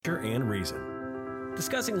and reason,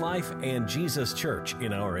 discussing life and Jesus Church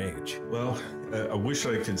in our age. Well, I wish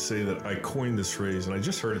I could say that I coined this phrase, and I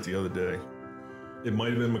just heard it the other day. It might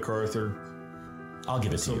have been MacArthur. I'll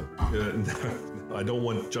give it to you. I don't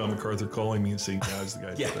want John MacArthur calling me and saying God's the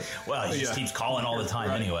guy. Yeah, well, he just keeps calling all the time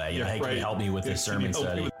anyway. Hey, can you help me with this sermon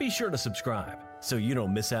study? Be sure to subscribe so you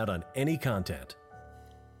don't miss out on any content.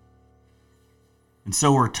 And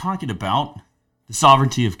so we're talking about the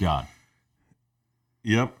sovereignty of God.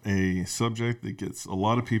 Yep, a subject that gets a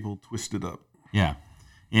lot of people twisted up. Yeah,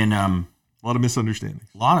 and a lot of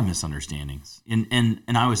misunderstandings. And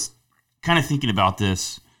I was kind of thinking about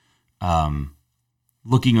this,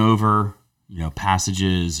 looking over,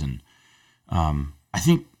 passages, and I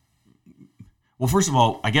think, well, first of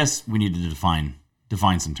all, I guess we need to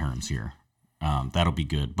define some terms here. That'll be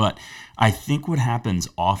good. But I think what happens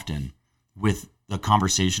often with the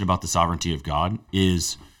conversation about the sovereignty of God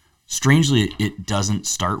is, strangely, it doesn't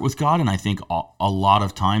start with God, and I think a lot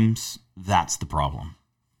of times that's the problem.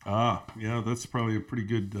 Yeah, that's probably a pretty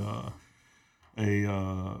good,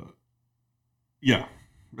 I'm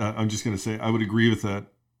just going to say I would agree with that.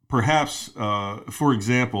 Perhaps, for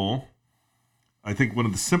example, I think one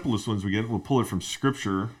of the simplest ones we get, we'll pull it from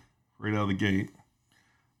Scripture right out of the gate.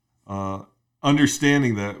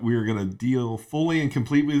 Understanding that we are going to deal fully and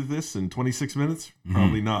completely with this in 26 minutes?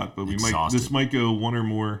 Probably not, but this might go one or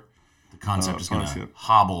more. The concept is going to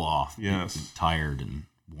hobble off. Yes. Tired and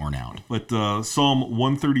worn out. But Psalm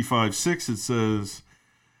 135:6, it says,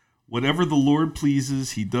 "Whatever the Lord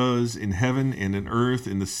pleases, he does in heaven and in earth,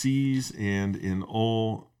 in the seas and in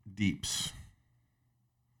all deeps."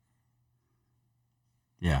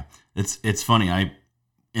 Yeah, it's funny.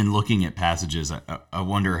 In looking at passages, I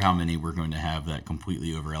wonder how many we're going to have that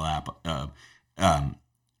completely overlap.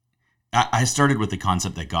 I started with the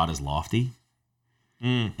concept that God is lofty,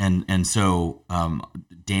 and so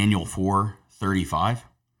Daniel 4:35,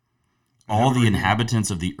 all the inhabitants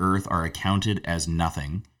of the earth are accounted as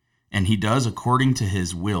nothing, and he does according to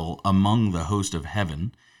his will among the host of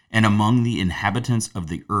heaven and among the inhabitants of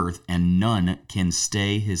the earth, and none can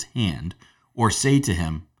stay his hand or say to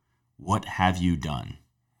him, "What have you done?"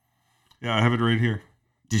 Yeah, I have it right here.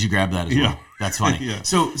 Did you grab that as well? Yeah. That's funny. Yeah.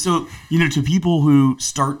 So to people who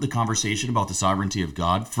start the conversation about the sovereignty of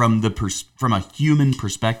God from a human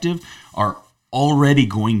perspective are already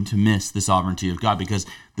going to miss the sovereignty of God, because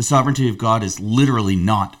the sovereignty of God is literally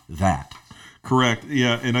not that. Correct.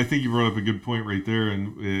 Yeah, and I think you brought up a good point right there,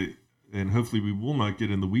 and hopefully we will not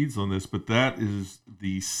get in the weeds on this, but that is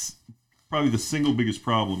probably the single biggest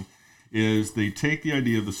problem, is they take the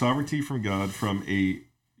idea of the sovereignty from God from a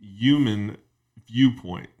human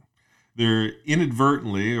viewpoint. They're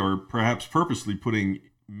inadvertently or perhaps purposely putting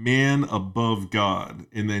man above God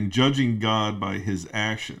and then judging God by his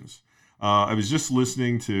actions. I was just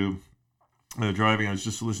listening to driving. I was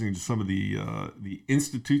just listening to some of the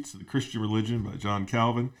Institutes of the Christian Religion by John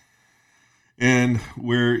Calvin, and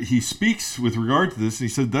where he speaks with regard to this, and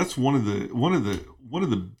he said that's one of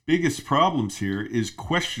the biggest problems here is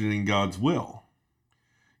questioning God's will.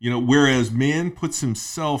 Whereas man puts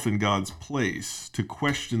himself in God's place to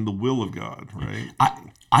question the will of God, right?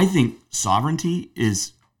 I think sovereignty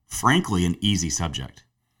is, frankly, an easy subject.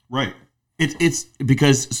 Right. It's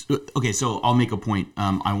because, okay, so I'll make a point.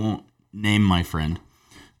 I won't name my friend.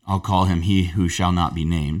 I'll call him he who shall not be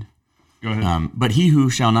named. Go ahead. But he who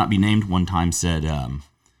shall not be named one time said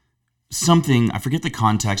something, I forget the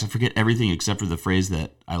context, I forget everything except for the phrase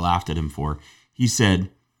that I laughed at him for. He said,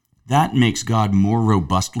 "That makes God more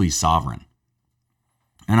robustly sovereign."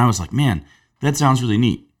 And I was like, man, that sounds really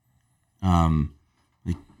neat.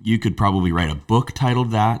 You could probably write a book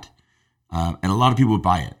titled that, and a lot of people would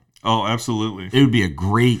buy it. Oh, absolutely. It would be a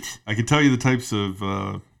great... I could tell you the types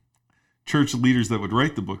of church leaders that would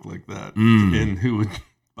write the book like that and who would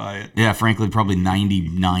buy it. Yeah, frankly, probably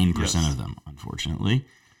 99% of them, unfortunately.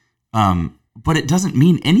 But it doesn't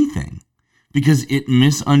mean anything because it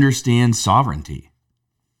misunderstands sovereignty.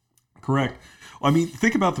 Correct. I mean,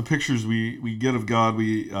 think about the pictures we get of God.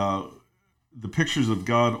 The pictures of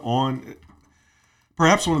God on,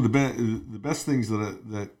 perhaps one of the best things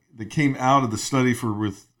that came out of the study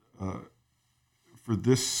for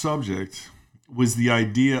this subject was the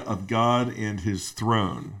idea of God and his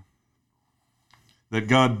throne. That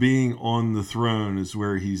God being on the throne is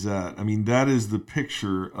where he's at. I mean, that is the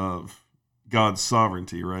picture of God's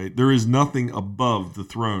sovereignty, right? There is nothing above the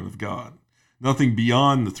throne of God. Nothing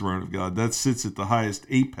beyond the throne of God. That sits at the highest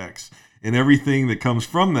apex. And everything that comes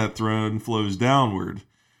from that throne flows downward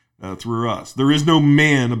through us. There is no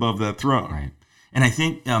man above that throne. Right. And I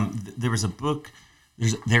think there was a book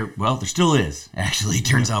There still is. Actually, it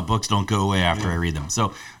turns out books don't go away after I read them.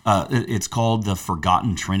 So it's called The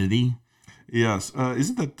Forgotten Trinity. Yes.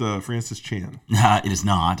 Isn't that Francis Chan? It is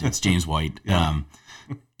not. It's James White. Yeah.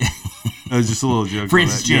 That was just a little joke.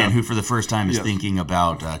 Francis Chan, who for the first time is thinking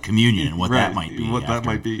about communion and what that might be. What that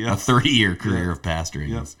might be, a 30-year career of pastoring.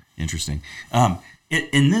 Yes. Interesting.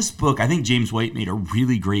 In this book, I think James White made a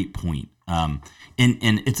really great point. And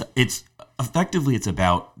it's effectively, it's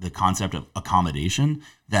about the concept of accommodation,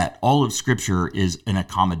 that all of Scripture is an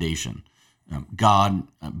accommodation. God,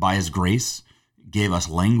 by His grace, gave us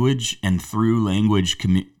language, and through language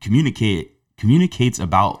communicates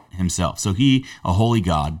about Himself. So He, a holy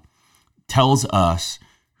God, tells us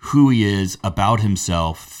who He is about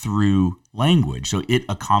Himself through language. So it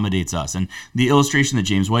accommodates us. And the illustration that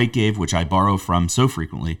James White gave, which I borrow from so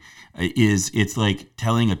frequently, it's like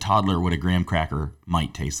telling a toddler what a graham cracker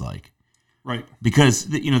might taste like. Right. Because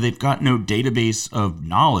they've got no database of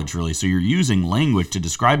knowledge, really. So you're using language to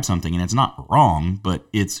describe something, and it's not wrong, but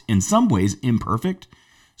it's in some ways imperfect.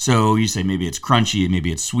 So you say maybe it's crunchy,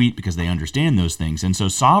 maybe it's sweet, because they understand those things. And so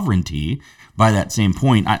sovereignty, by that same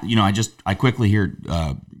point, I quickly here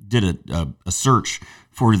did a search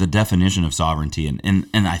for the definition of sovereignty, and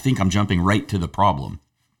I think I'm jumping right to the problem.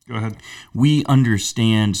 Go ahead. We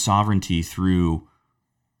understand sovereignty through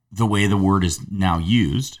the way the word is now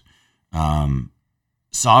used.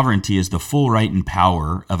 Sovereignty is the full right and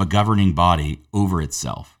power of a governing body over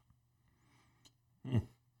itself.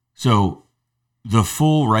 So the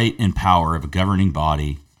full right and power of a governing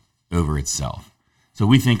body over itself. So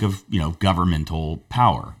we think of, governmental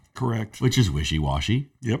power. Correct. Which is wishy-washy.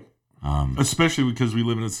 Yep. Especially because we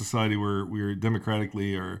live in a society where we're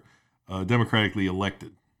democratically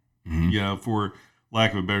elected. Mm-hmm. For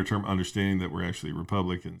lack of a better term, understanding that we're actually a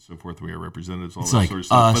republic and so forth. We are representatives, all it's that like sort of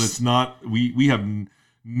stuff. Us. But it's not, we have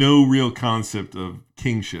no real concept of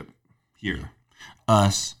kingship here.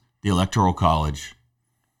 Us, the Electoral College,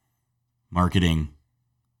 marketing,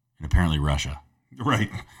 and apparently Russia.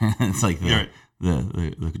 Right. It's like the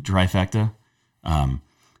trifecta.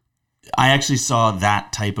 I actually saw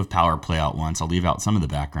that type of power play out once. I'll leave out some of the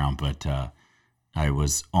background, but I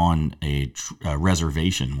was on a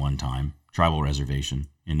reservation one time, tribal reservation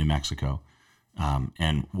in New Mexico,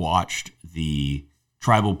 and watched the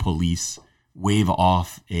tribal police wave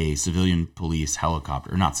off a civilian police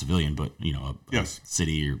helicopter, or not civilian, but a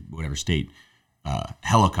city or whatever state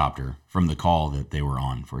helicopter from the call that they were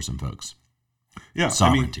on for some folks. Yeah,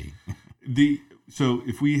 sovereignty. So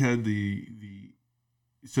if we had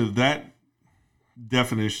so that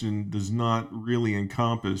definition does not really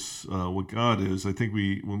encompass what God is. I think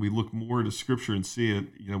when we look more to Scripture and see it,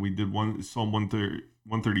 we did Psalm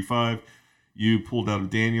 135. You pulled out of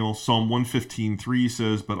Daniel. Psalm 115:3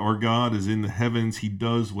 says, "But our God is in the heavens; He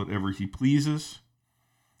does whatever He pleases."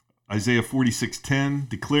 Isaiah 46:10,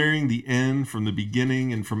 declaring the end from the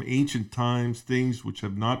beginning and from ancient times, things which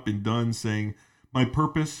have not been done, saying, "My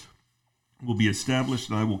purpose will be established,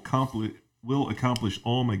 and I will accomplish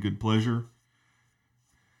all my good pleasure."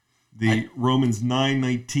 Romans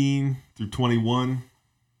 9:19 through 21.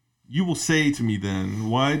 "You will say to me then,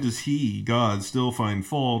 why does He, God, still find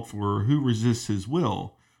fault? For who resists His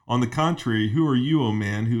will? On the contrary, who are you, O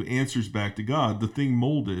man, who answers back to God? The thing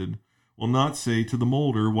molded will not say to the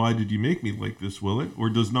molder, why did you make me like this, will it? Or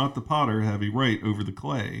does not the potter have a right over the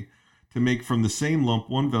clay to make from the same lump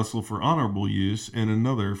one vessel for honorable use and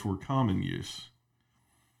another for common use?"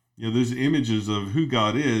 Those images of who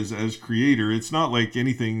God is as creator, it's not like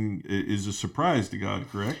anything is a surprise to God,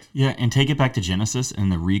 correct? Yeah, and take it back to Genesis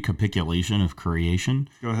and the recapitulation of creation.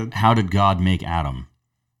 Go ahead. How did God make Adam?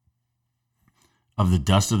 Of the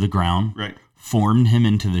dust of the ground. Right. Formed him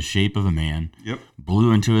into the shape of a man. Yep.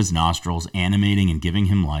 Blew into his nostrils, animating and giving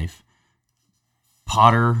him life.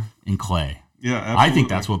 Potter and clay. Yeah, absolutely. I think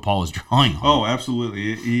that's what Paul is drawing on. Oh,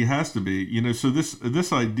 absolutely. He has to be. So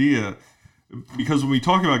this idea, because when we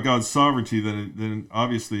talk about God's sovereignty, then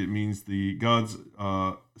obviously it means God's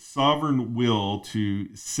sovereign will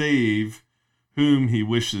to save whom He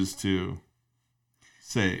wishes to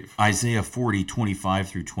save. Isaiah 40:25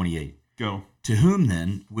 through 28. Go. "To whom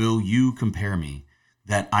then will you compare me,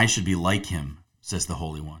 that I should be like Him, says the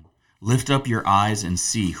Holy One? Lift up your eyes and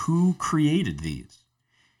see who created these.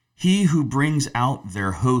 He who brings out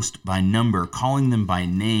their host by number, calling them by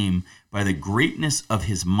name, by the greatness of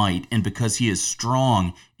His might, and because He is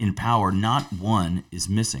strong in power, not one is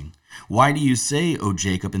missing. Why do you say, O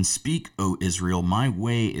Jacob, and speak, O Israel, my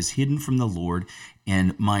way is hidden from the Lord,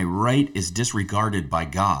 and my right is disregarded by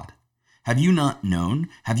God? Have you not known?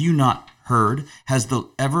 Have you not heard? Has the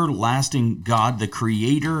everlasting God, the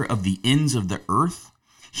creator of the ends of the earth,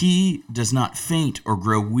 He does not faint or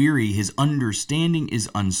grow weary. His understanding is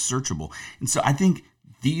unsearchable. And so I think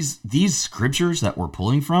these scriptures that we're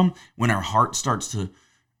pulling from, when our heart starts to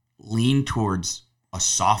lean towards a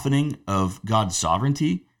softening of God's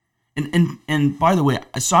sovereignty, and by the way,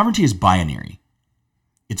 sovereignty is binary.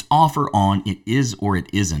 It's off or on, it is or it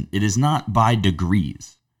isn't. It is not by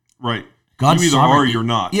degrees. Right. God's you either are or you're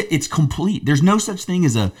not. It's complete. There's no such thing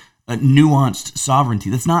as a nuanced sovereignty.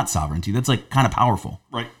 That's not sovereignty. That's like kind of powerful.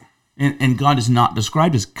 Right. And God is not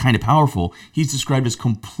described as kind of powerful. He's described as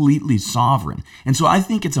completely sovereign. And so I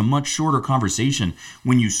think it's a much shorter conversation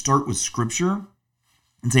when you start with Scripture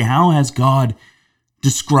and say, how has God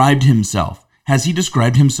described himself? Has he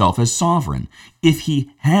described himself as sovereign? If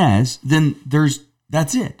he has, then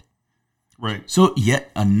that's it. Right. So yet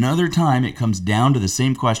another time it comes down to the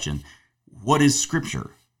same question. What is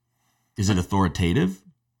Scripture? Is it authoritative?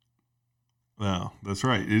 Well, that's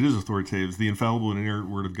right. It is authoritative. It's the infallible and inerrant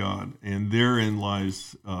Word of God. And therein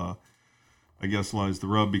lies the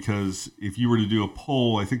rub, because if you were to do a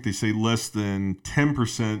poll, I think they say less than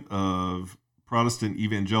 10% of Protestant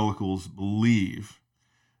evangelicals believe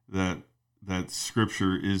that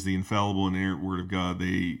Scripture is the infallible and inerrant Word of God.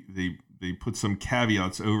 They put some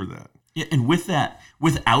caveats over that. Yeah, and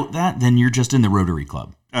without that, then you're just in the Rotary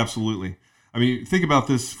Club. Absolutely. I mean, think about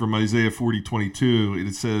this from Isaiah 40:22.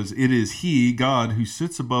 It says, "It is He, God, who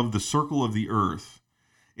sits above the circle of the earth,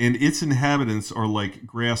 and its inhabitants are like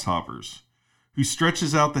grasshoppers, who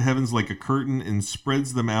stretches out the heavens like a curtain and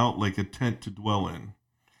spreads them out like a tent to dwell in."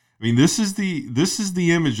 I mean, this is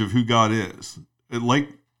the image of who God is.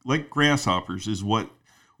 Like grasshoppers is what.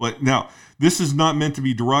 Now, this is not meant to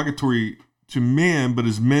be derogatory to man, but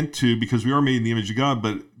is meant to, because we are made in the image of God,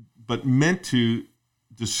 but meant to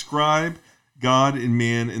describe God and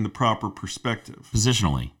man in the proper perspective.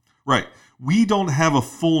 Positionally. Right. We don't have a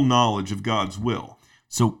full knowledge of God's will.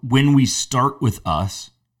 So when we start with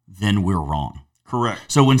us, then we're wrong. Correct.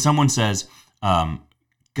 So when someone says,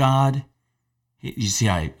 God, you see,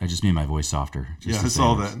 I just made my voice softer. I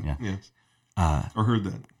saw that. Yeah. Yes. Or heard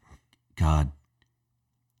that. God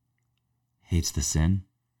hates the sin,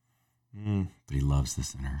 but he loves the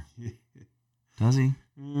sinner. Does he?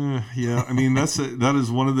 Yeah. I mean, that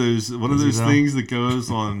is one of those things that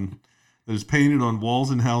goes on, that is painted on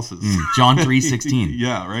walls and houses. John 3:16.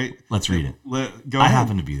 Yeah. Right. Let's read it. Go I ahead,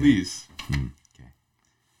 happen to be there. Please. Okay.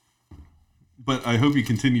 But I hope you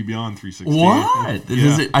continue beyond 3:16. What?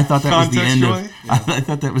 Yeah. I thought that was the end of. Contextually? I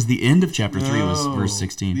thought that was the end of chapter 3. Was verse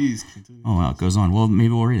 16. Please continue. Oh, well, it goes on. Well,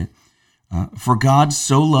 maybe we'll read it. For God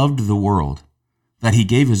so loved the world that he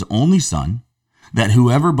gave his only Son, that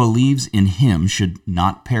whoever believes in him should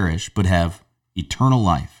not perish, but have eternal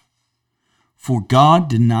life. For God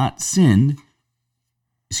did not send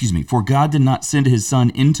his Son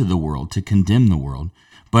into the world to condemn the world,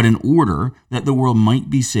 but in order that the world might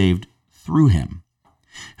be saved through him.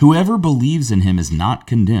 Whoever believes in him is not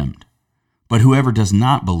condemned, but whoever does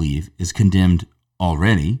not believe is condemned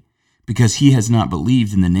already, because he has not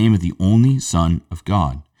believed in the name of the only Son of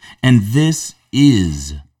God. And this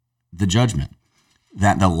is the judgment,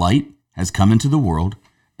 that the light has come into the world,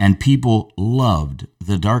 and people loved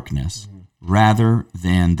the darkness rather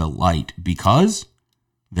than the light, because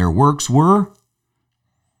their works were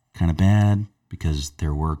kind of bad, because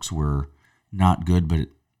their works were not good, but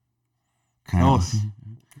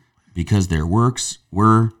because their works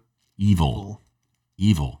were evil.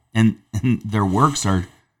 And their works are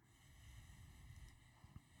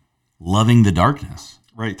loving the darkness.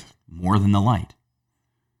 Right. More than the light.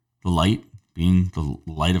 The light being the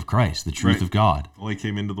light of Christ, the truth Right. of God. The light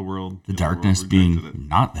came into the world. The darkness being it.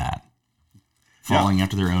 not that. Falling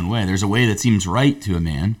after their own way. There's a way that seems right to a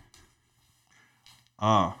man.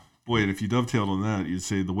 Boy, and if you dovetailed on that, you'd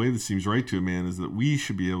say the way that seems right to a man is that we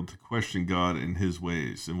should be able to question God and his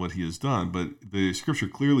ways and what he has done. But the Scripture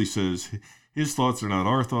clearly says his thoughts are not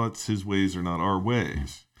our thoughts, his ways are not our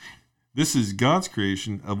ways. This is God's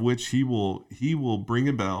creation, of which he will bring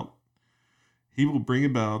about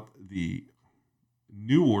the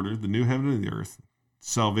new order, the new heaven and the earth,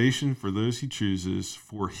 salvation for those he chooses,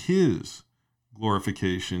 for his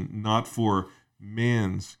glorification, not for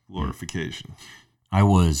man's glorification. I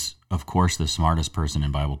was, of course, the smartest person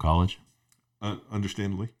in Bible college.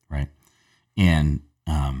 Understandably. Right. And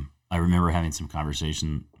I remember having some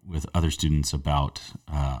conversation with other students about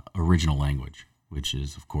original language, which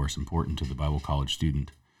is, of course, important to the Bible college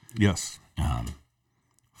student. Yes.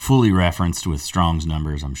 Fully referenced with Strong's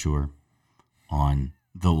numbers, I'm sure, on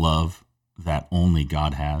the love that only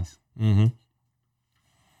God has in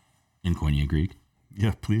Koine Greek.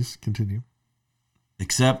 Yeah, please continue.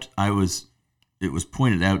 Except I was it was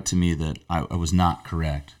pointed out to me that I was not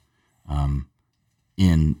correct.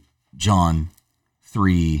 In John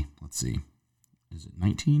 3, let's see, is it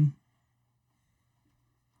 19?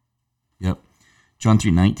 Yep. John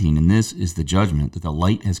 3:19, and this is the judgment, that the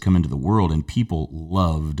light has come into the world, and people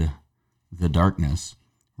loved the darkness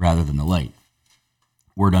rather than the light.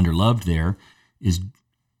 Word under loved there is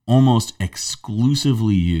almost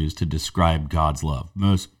exclusively used to describe God's love,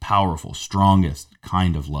 most powerful, strongest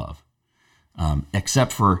kind of love,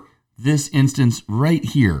 except for this instance right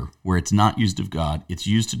here, where it's not used of God. It's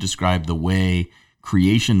used to describe the way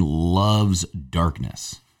creation loves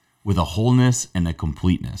darkness with a wholeness and a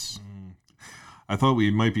completeness. I thought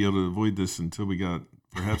we might be able to avoid this until we got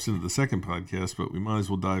perhaps into the second podcast, but we might as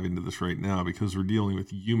well dive into this right now because we're dealing with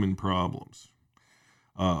human problems.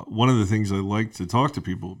 One of the things I like to talk to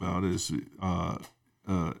people about is,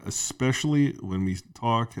 especially when we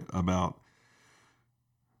talk about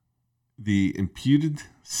the imputed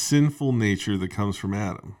sinful nature that comes from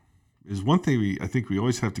Adam, is one thing I think we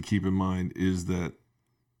always have to keep in mind is that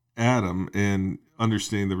Adam, and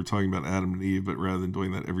understand that we're talking about Adam and Eve, but rather than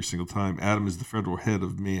doing that every single time, Adam is the federal head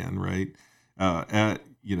of man, right?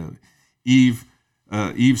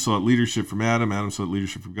 Eve sought leadership from Adam. Adam sought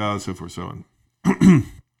leadership from God, so forth, so on.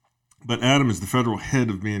 But Adam is the federal head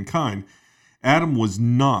of mankind. Adam was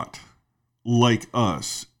not like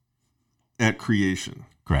us at creation.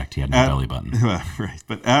 Correct. He had no belly button. Right.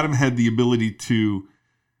 But Adam had the ability to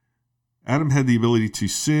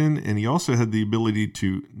sin, and he also had the ability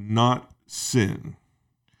to not sin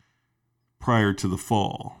prior to the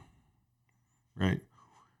fall. Right?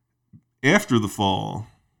 After the fall,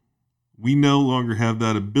 we no longer have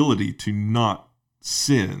that ability to not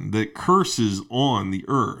sin. That curse is on the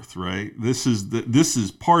earth, right? This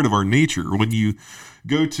is part of our nature. When you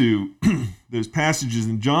go to those passages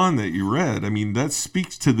in John that you read, I mean, that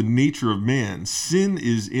speaks to the nature of man. Sin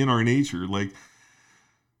is in our nature,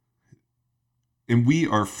 and we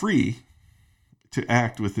are free to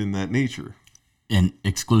act within that nature. And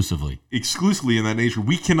exclusively in that nature.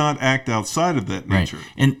 We cannot act outside of that nature.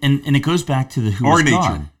 Right. And it goes back to who is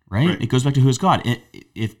God, right? It goes back to who is God.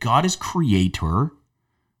 If God is creator,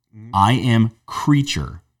 I am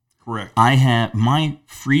creature. Correct. I have my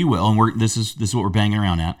free will, and this is what we're banging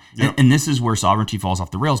around at. Yep. And this is where sovereignty falls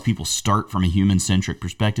off the rails. People start from a human-centric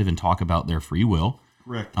perspective and talk about their free will.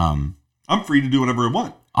 Correct. I'm free to do whatever I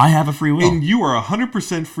want. I have a free will. And you are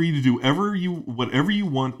 100% free to do whatever you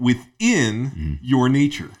want within your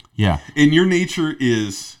nature. Yeah. And your nature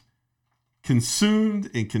is consumed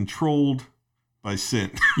and controlled by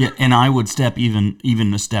sin. Yeah, and I would step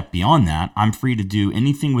even a step beyond that. I'm free to do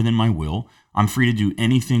anything within my will. I'm free to do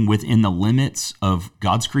anything within the limits of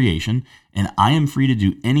God's creation, and I am free to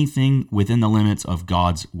do anything within the limits of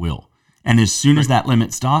God's will. And as soon as that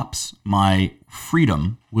limit stops, my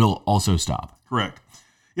freedom will also stop. Correct.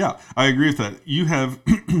 Yeah, I agree with that. You have,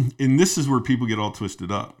 and this is where people get all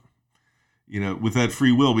twisted up, with that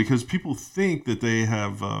free will, because people think that they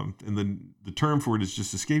have, and the term for it is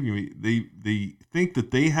just escaping me, they think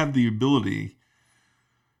that they have the ability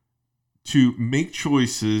to make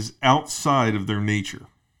choices outside of their nature,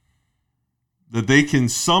 that they can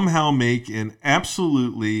somehow make an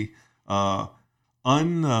absolutely what's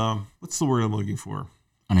the word I'm looking for?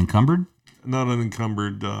 Unencumbered? Not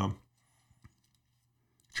unencumbered.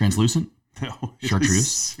 Translucent? No. Chartreuse?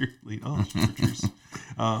 Certainly not chartreuse.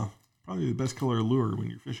 Probably the best color of lure when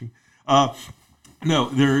you're fishing. No,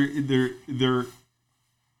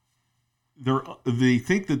 they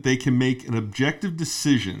think that they can make an objective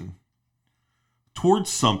decision towards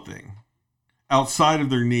something outside of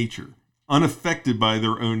their nature, unaffected by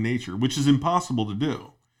their own nature, which is impossible to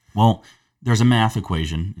do. Well, there's a math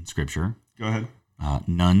equation in Scripture. Go ahead.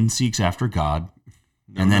 None seeks after God.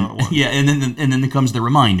 No, and then and then comes the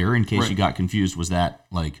reminder, in case Right. you got confused. Was that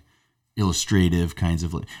like illustrative kinds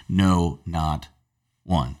of no, not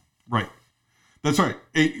one? Right. That's right.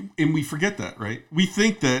 And we forget that, right? We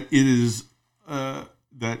think that it is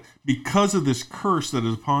that because of this curse that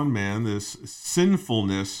is upon man, this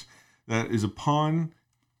sinfulness that is upon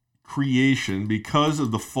creation, because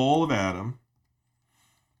of the fall of Adam,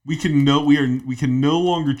 we can no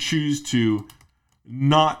longer choose to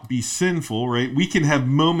not be sinful, right? We can have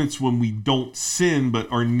moments when we don't sin, but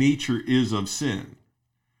our nature is of sin,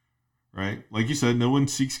 right? Like you said, no one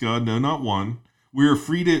seeks God, no, not one. We are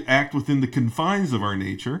free to act within the confines of our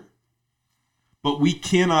nature, but we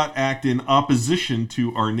cannot act in opposition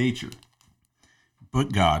to our nature.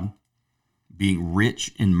 But God, being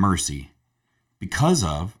rich in mercy, because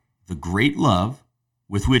of the great love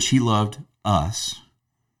with which he loved us,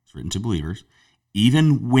 it's written to believers,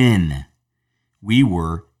 even when we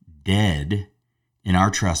were dead in our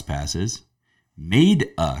trespasses, made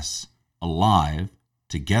us alive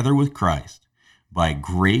together with Christ. By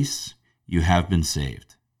grace you have been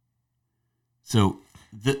saved. So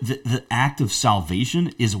the act of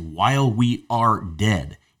salvation is while we are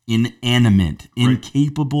dead, inanimate,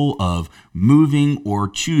 incapable of moving or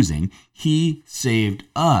choosing. He saved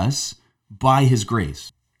us by his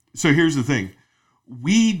grace. So here's the thing.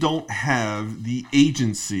 We don't have the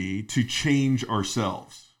agency to change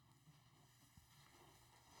ourselves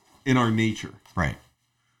in our nature. Right.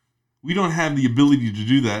 We don't have the ability to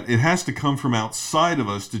do that. It has to come from outside of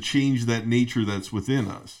us to change that nature that's within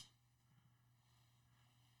us.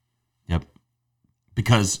 Yep.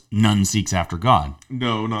 Because none seeks after God.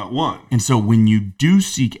 No, not one. And so when you do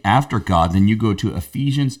seek after God, then you go to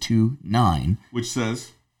Ephesians 2:9, which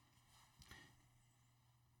says,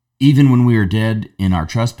 even when we are dead in our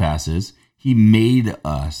trespasses, he made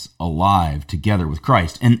us alive together with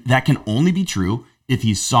Christ. And that can only be true if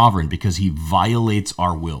he's sovereign, because he violates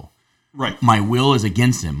our will. Right. My will is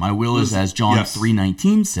against him. My will is, as John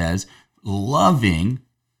 3:19 says, loving,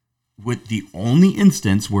 with the only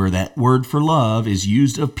instance where that word for love is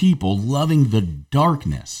used of people loving the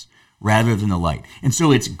darkness rather than the light. And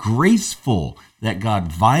so it's graceful that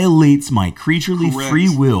God violates my creaturely free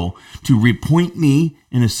will to repoint me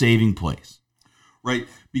in a saving place. Right.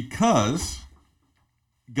 Because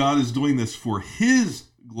God is doing this for his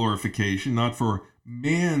glorification, not for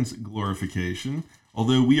man's glorification,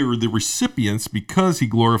 although we are the recipients because he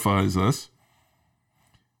glorifies us.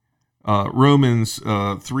 Romans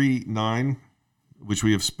 3:9, which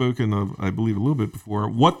we have spoken of, I believe, a little bit before.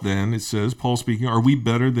 What then, it says, Paul speaking, are we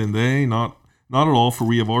better than they? Not at all, for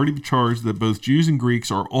we have already been charged that both Jews and Greeks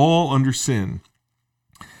are all under sin.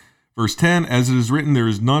 Verse 10, as it is written, there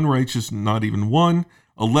is none righteous, not even one.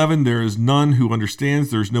 11, there is none who understands,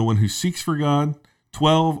 there is no one who seeks for God.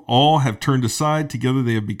 12, all have turned aside, together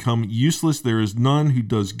they have become useless. There is none who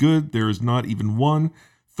does good, there is not even one.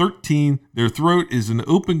 13, their throat is an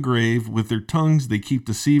open grave, with their tongues they keep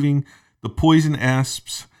deceiving. The poison of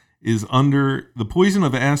asps is under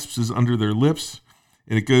their lips.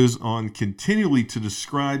 And it goes on continually to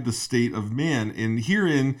describe the state of man. And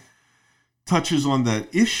herein touches on that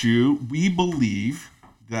issue. We believe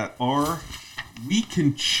that we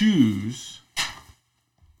can choose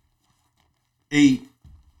a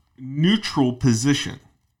neutral position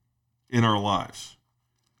in our lives.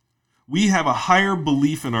 We have a higher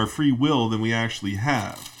belief in our free will than we actually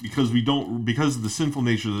have because of the sinful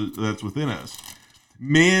nature that's within us.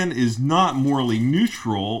 Man is not morally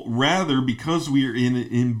neutral. Rather, because we are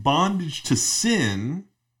in bondage to sin,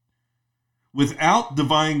 without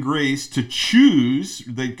divine grace to choose,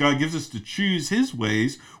 that God gives us to choose his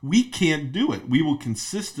ways, we can't do it. We will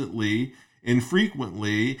consistently and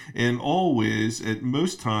frequently and always, at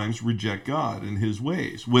most times, reject God and his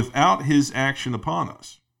ways without his action upon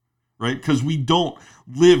us, right? Because we don't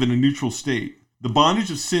live in a neutral state. The bondage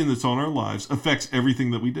of sin that's on our lives affects everything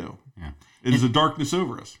that we do. Yeah. It is a darkness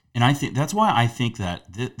over us. And I think that's why I think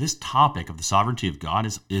that this topic of the sovereignty of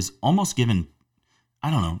God is almost given, I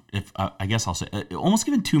don't know if I guess I'll say almost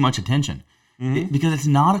given too much attention, because it's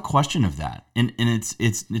not a question of that, and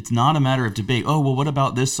it's not a matter of debate. Oh, well, what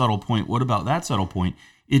about this subtle point? What about that subtle point?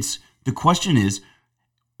 It's the question is,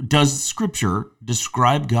 does Scripture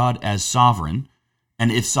describe God as sovereign?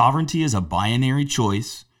 And if sovereignty is a binary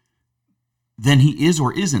choice, then he is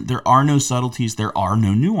or isn't. There are no subtleties. There are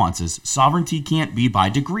no nuances. Sovereignty can't be by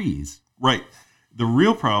degrees. Right. The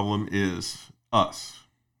real problem is us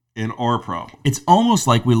and our problem. It's almost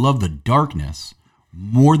like we love the darkness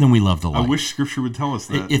more than we love the light. I wish Scripture would tell us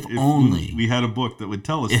that. If only we had a book that would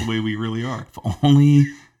tell us the way we really are. If only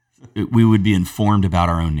we would be informed about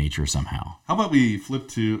our own nature somehow. How about we flip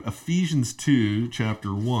to Ephesians 2,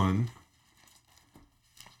 chapter 1.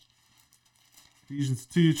 Ephesians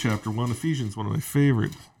 2, chapter 1. Ephesians, one of my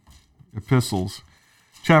favorite epistles.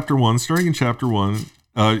 Chapter 1, starting in chapter 1,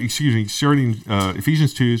 Ephesians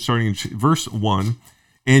 2, starting in verse 1.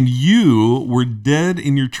 And you were dead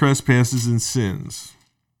in your trespasses and sins,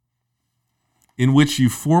 in which you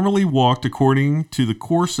formerly walked according to the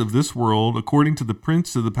course of this world, according to the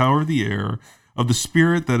prince of the power of the air, of the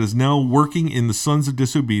spirit that is now working in the sons of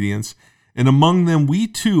disobedience. And among them we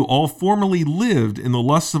too all formerly lived in the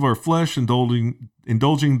lusts of our flesh, indulging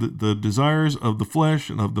the desires of the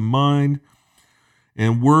flesh and of the mind,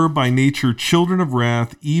 and were by nature children of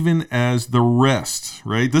wrath, even as the rest.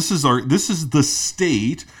 Right? This is the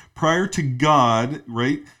state prior to God,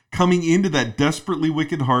 right, coming into that desperately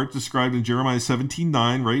wicked heart described in Jeremiah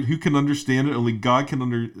 17:9. Right? Who can understand it? Only God can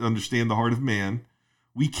understand the heart of man.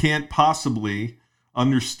 We can't possibly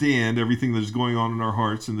understand everything that is going on in our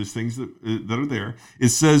hearts and those things that are there. It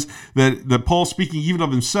says that Paul, speaking even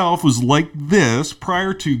of himself, was like this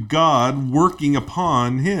prior to God working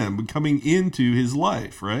upon him, coming into his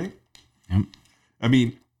life, right? Yep. I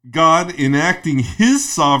mean, God enacting his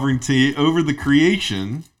sovereignty over the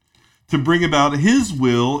creation to bring about his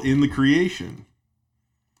will in the creation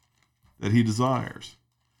that he desires.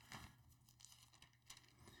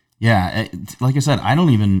 Yeah, like I said, I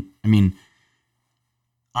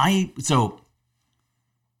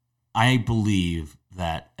believe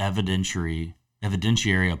that evidentiary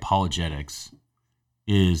apologetics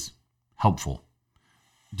is helpful.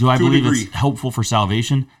 Do I believe it's helpful for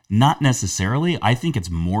salvation? Not necessarily. I think it's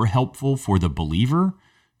more helpful for the believer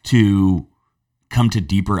to come to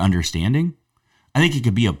deeper understanding. I think it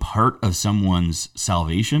could be a part of someone's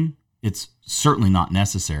salvation. It's certainly not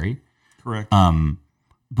necessary. Correct.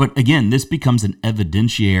 But again, this becomes an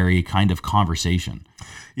evidentiary kind of conversation.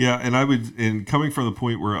 Yeah, and coming from the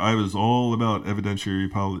point where I was all about evidentiary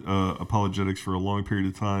apologetics for a long period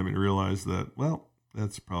of time, and realized that, well,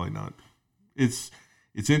 that's probably not. It's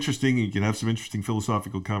interesting, and you can have some interesting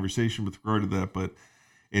philosophical conversation with regard to that, but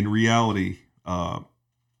in reality,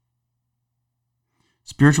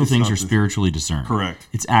 spiritual things are spiritually discerned. Correct.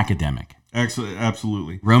 It's academic.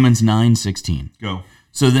 Absolutely. Romans 9:16. Go.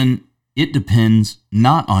 So then it depends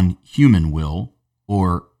not on human will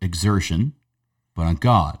or exertion, but on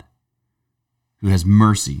God, who has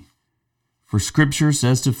mercy. For Scripture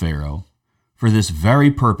says to Pharaoh, "For this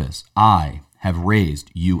very purpose I have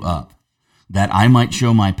raised you up, that I might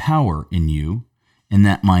show my power in you, and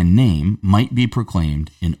that my name might be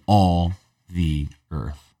proclaimed in all the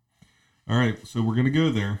earth." All right, so we're going to go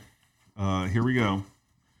there. Here we go.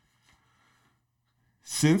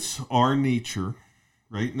 Since our nature,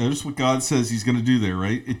 right? Notice what God says he's going to do there,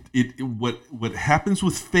 right? What happens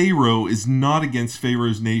with Pharaoh is not against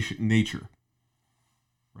Pharaoh's nature,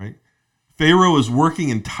 right? Pharaoh is working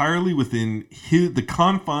entirely within the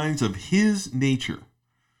confines of his nature.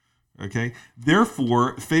 Okay?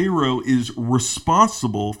 Therefore, Pharaoh is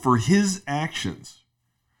responsible for his actions,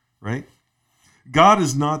 right? God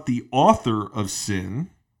is not the author of sin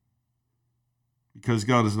because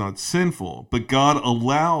God is not sinful, but God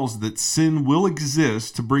allows that sin will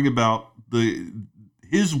exist to bring about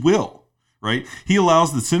his will, right? He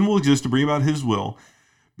allows that sin will exist to bring about his will.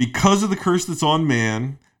 Because of the curse that's on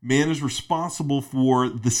man, man is responsible for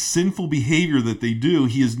the sinful behavior that they do.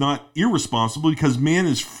 He is not irresponsible because man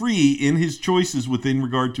is free in his choices within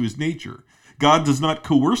regard to his nature. God does not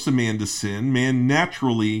coerce a man to sin. Man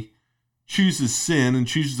naturally chooses sin and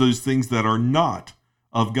chooses those things that are not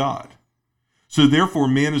of God. So therefore,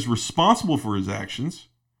 man is responsible for his actions,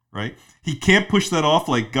 right? He can't push that off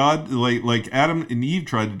like God, like Adam and Eve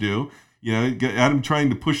tried to do. You know, Adam trying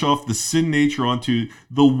to push off the sin nature onto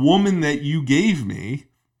the woman that you gave me.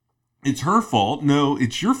 It's her fault. No,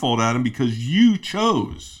 it's your fault, Adam, because you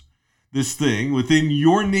chose this thing. Within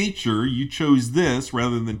your nature, you chose this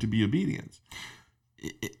rather than to be obedient.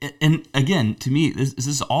 And again, to me, this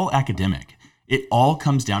is all academic. It all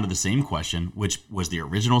comes down to the same question, which was the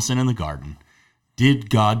original sin in the garden. Did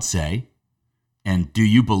God say, and do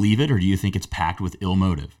you believe it, or do you think it's packed with ill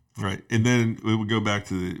motive? Right. And then we would go back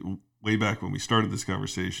to way back when we started this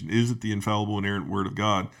conversation. Is it the infallible, inerrant word of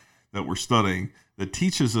God that we're studying that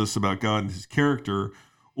teaches us about God and his character,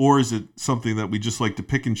 or is it something that we just like to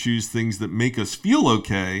pick and choose things that make us feel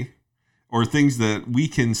okay, or things that we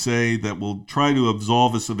can say that will try to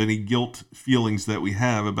absolve us of any guilt feelings that we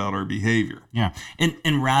have about our behavior? Yeah.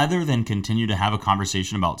 And rather than continue to have a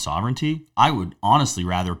conversation about sovereignty, I would honestly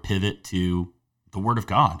rather pivot to the word of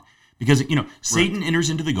God. Because, Satan enters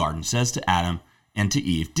into the garden, says to Adam and to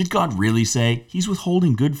Eve, did God really say he's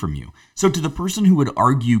withholding good from you? So to the person who would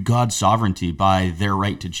argue God's sovereignty by their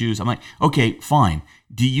right to choose, I'm like, okay, fine.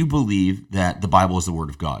 Do you believe that the Bible is the word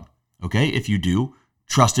of God? Okay, if you do,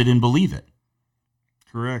 trust it and believe it.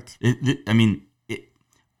 Correct.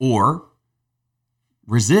 Or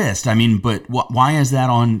resist. But why is that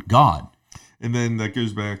on God? And then that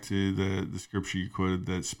goes back to the scripture you quoted,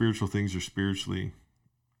 that spiritual things are spiritually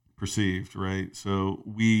perceived, right? So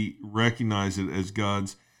we recognize it as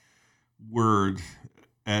God's word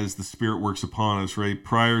as the Spirit works upon us, right?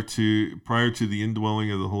 Prior to the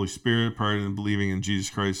indwelling of the Holy Spirit, prior to believing in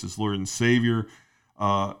Jesus Christ as Lord and Savior,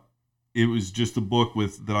 it was just a book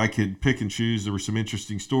that I could pick and choose. There were some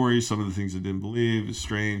interesting stories. Some of the things I didn't believe is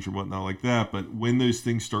strange or whatnot like that. But when those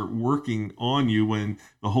things start working on you, when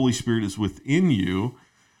the Holy Spirit is within you,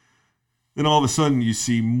 then all of a sudden you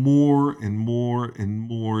see more and more and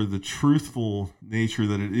more the truthful nature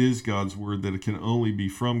that it is God's word, that it can only be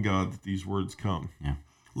from God that these words come. Yeah.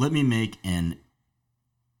 Let me make an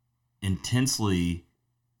intensely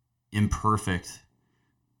imperfect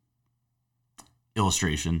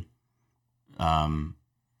illustration of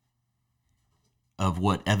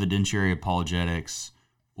what evidentiary apologetics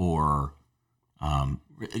or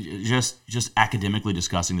just academically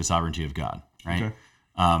discussing the sovereignty of God, right?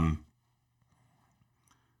 Okay.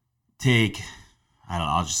 Take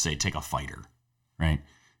a fighter, right?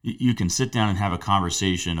 You can sit down and have a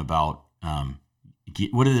conversation about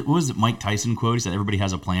what was it Mike Tyson quote? He said everybody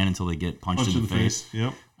has a plan until they get punched in the face.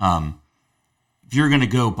 Yep. If you're going to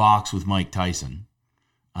go box with Mike Tyson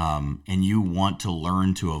and you want to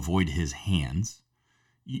learn to avoid his hands,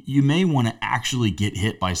 you may want to actually get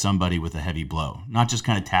hit by somebody with a heavy blow, not just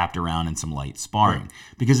kind of tapped around in some light sparring,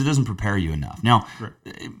 because it doesn't prepare you enough. Now,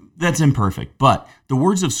 that's imperfect, but the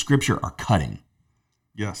words of Scripture are cutting.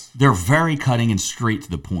 Yes. They're very cutting and straight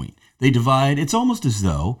to the point. They divide, it's almost as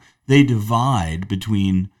though they divide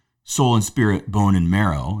between soul and spirit, bone and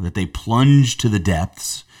marrow, that they plunge to the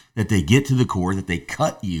depths, that they get to the core, that they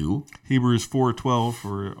cut you. Hebrews 4:12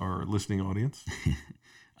 for our listening audience.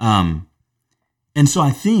 And so I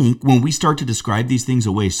think when we start to describe these things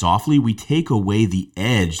away softly, we take away the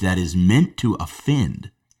edge that is meant to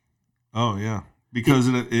offend. Oh, yeah. Because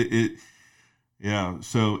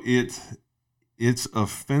so it's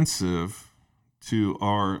offensive to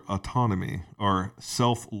our autonomy, our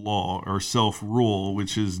self-law, our self-rule,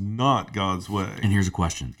 which is not God's way. And here's a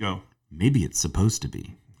question. Go. Maybe it's supposed to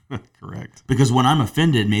be. Correct. Because when I'm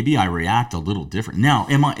offended, maybe I react a little different. Now,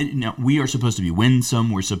 we are supposed to be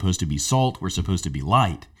winsome. We're supposed to be salt. We're supposed to be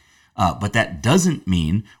light. But that doesn't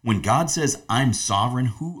mean when God says, I'm sovereign,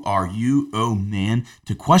 who are you, oh man,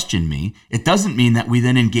 to question me? It doesn't mean that we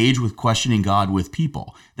then engage with questioning God with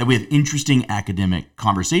people, that we have interesting academic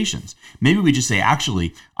conversations. Maybe we just say,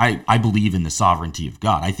 actually, I believe in the sovereignty of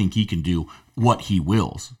God. I think he can do what he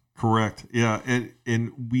wills. Correct. Yeah.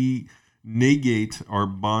 And we negate our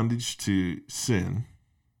bondage to sin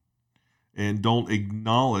and don't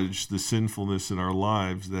acknowledge the sinfulness in our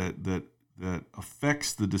lives that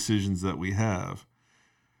affects the decisions that we have,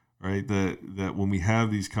 right? That when we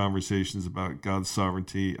have these conversations about God's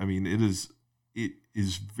sovereignty, I mean, it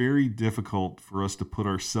is very difficult for us to put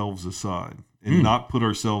ourselves aside and not put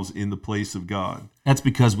ourselves in the place of God. That's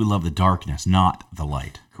because we love the darkness, not the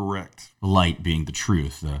light. Correct. The light being the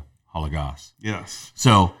truth, the Hologos. Yes.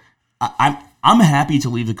 So I'm happy to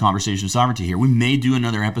leave the conversation of sovereignty here. We may do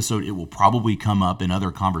another episode. It will probably come up in other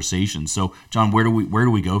conversations. So, John, where do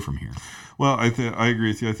we go from here? Well, I agree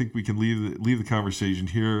with you. I think we can leave the conversation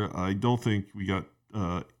here. I don't think we got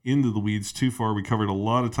into the weeds too far. We covered a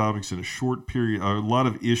lot of topics in a short period, a lot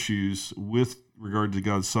of issues with regard to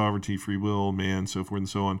God's sovereignty, free will, man, so forth and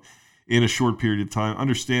so on, in a short period of time,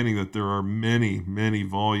 understanding that there are many, many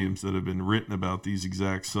volumes that have been written about these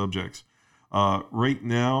exact subjects. Right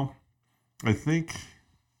now, I think,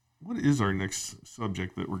 what is our next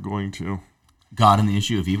subject that we're going to? God and the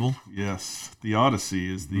issue of evil? Yes.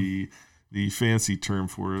 Theodicy is the fancy term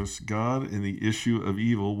for us. God and the issue of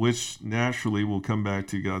evil, which naturally will come back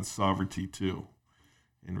to God's sovereignty too,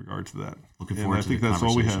 in regard to that. Looking forward and I to think the that's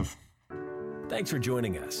all we conversation. have. Thanks for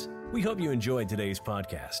joining us. We hope you enjoyed today's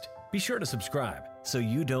podcast. Be sure to subscribe so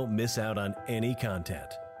you don't miss out on any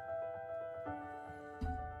content.